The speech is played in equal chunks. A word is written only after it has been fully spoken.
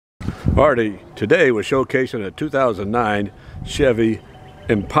Alrighty, today we're showcasing a 2009 Chevy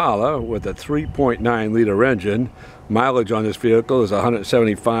Impala with a 3.9 liter engine. Mileage on this vehicle is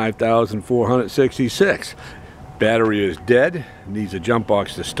 175,466. Battery is dead, needs a jump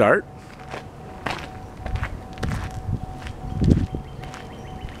box to start.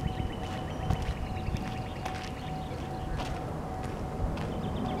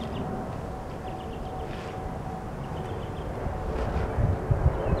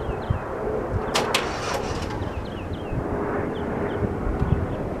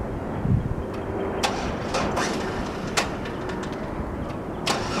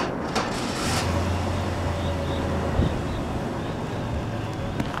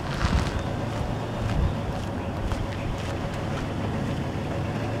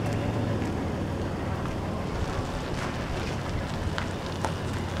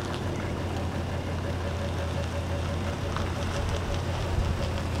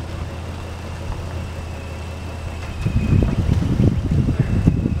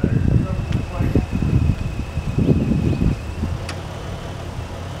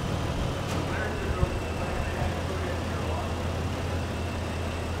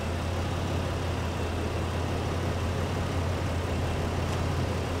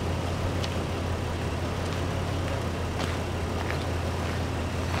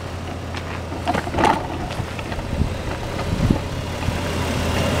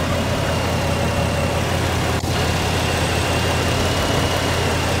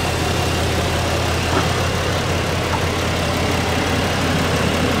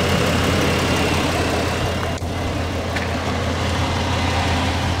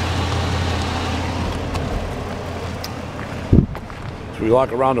 We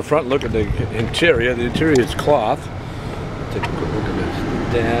walk around the front, look at the interior. The interior is cloth. Take a quick look at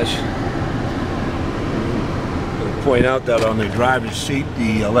this dash. I'll point out that on the driver's seat,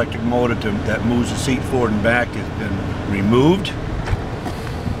 the electric motor that moves the seat forward and back has been removed.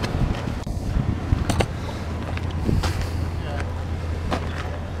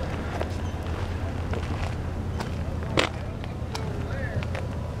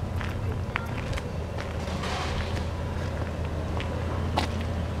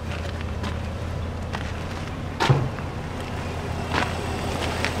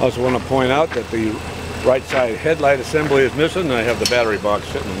 I also want to point out that the right side headlight assembly is missing. I have the battery box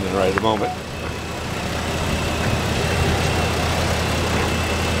sitting in there right at the moment.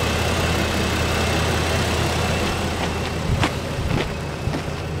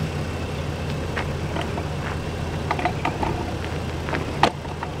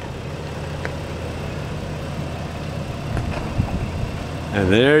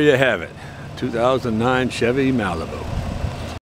 And there you have it, 2009 Chevy Malibu.